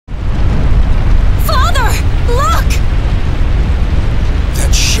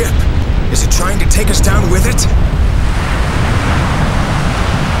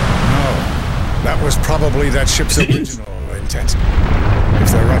probably that ship's original intent, if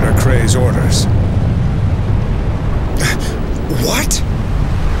they're under Kray's orders. What?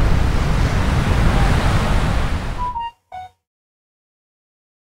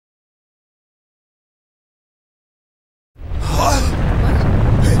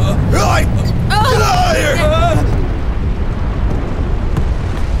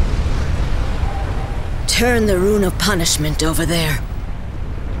 Turn the Rune of Punishment over there.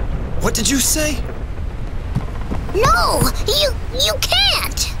 What did you say? No! You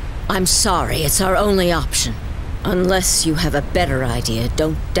can't! I'm sorry, it's our only option. Unless you have a better idea,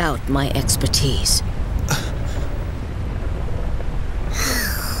 don't doubt my expertise.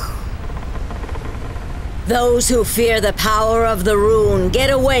 Those who fear the power of the rune,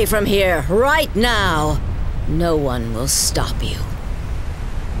 get away from here, right now! No one will stop you.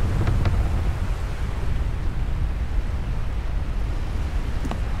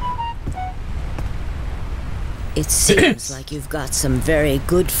 It seems like you've got some very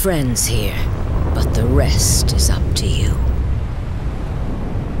good friends here, but the rest is up to you.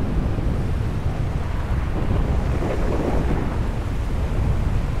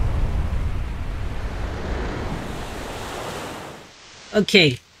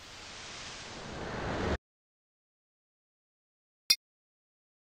 Okay.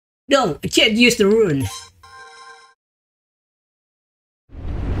 No, I can't use the rune.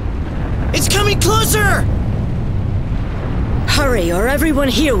 It's coming closer! Hurry, or everyone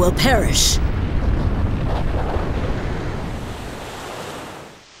here will perish.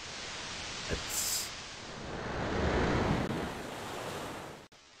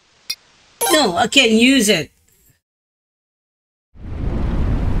 No, I can't use it.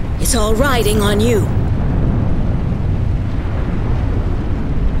 It's all riding on you.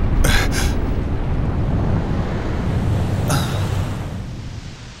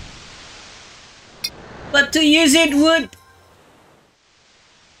 But to use it would...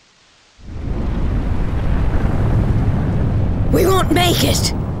 We won't make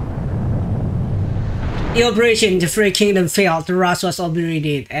it! The operation, the Free Kingdom failed, the Razro was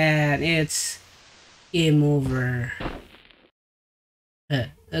obliterated, and it's game over.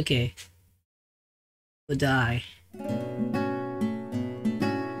 Okay. We'll die.